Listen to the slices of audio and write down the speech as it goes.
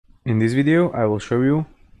In this video I will show you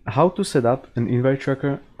how to set up an invite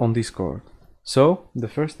tracker on Discord. So the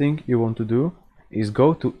first thing you want to do is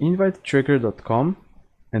go to invitetracker.com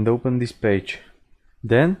and open this page.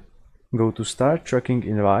 Then go to start tracking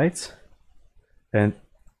invites and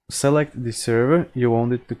select the server you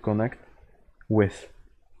want it to connect with.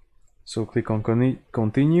 So click on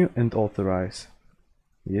continue and authorize.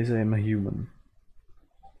 Yes, I am a human.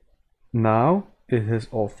 Now it has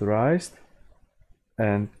authorized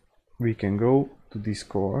and we can go to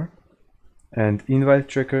Discord and invite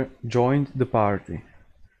tracker joined the party.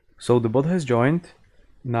 So the bot has joined.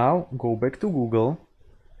 Now go back to Google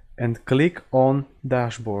and click on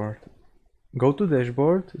dashboard. Go to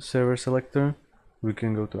dashboard, server selector, we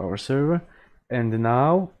can go to our server, and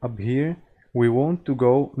now up here we want to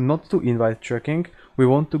go not to invite tracking, we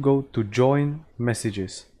want to go to join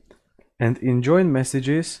messages. And in join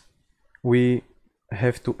messages we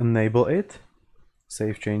have to enable it,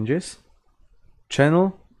 save changes,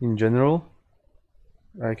 channel in general,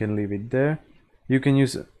 I can leave it there. You can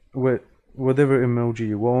use whatever emoji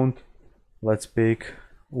you want, let's pick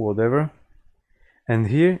whatever. And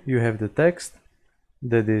here you have the text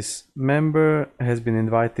that is member has been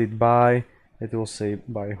invited by, it will say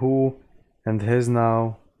by who, and has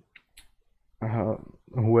now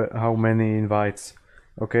how many invites.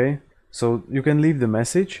 Okay, so you can leave the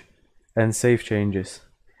message and save changes.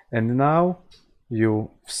 And now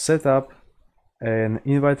you set up an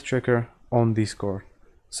invite tracker on Discord.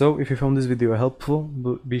 So if you found this video helpful,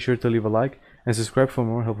 be sure to leave a like and subscribe for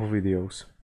more helpful videos.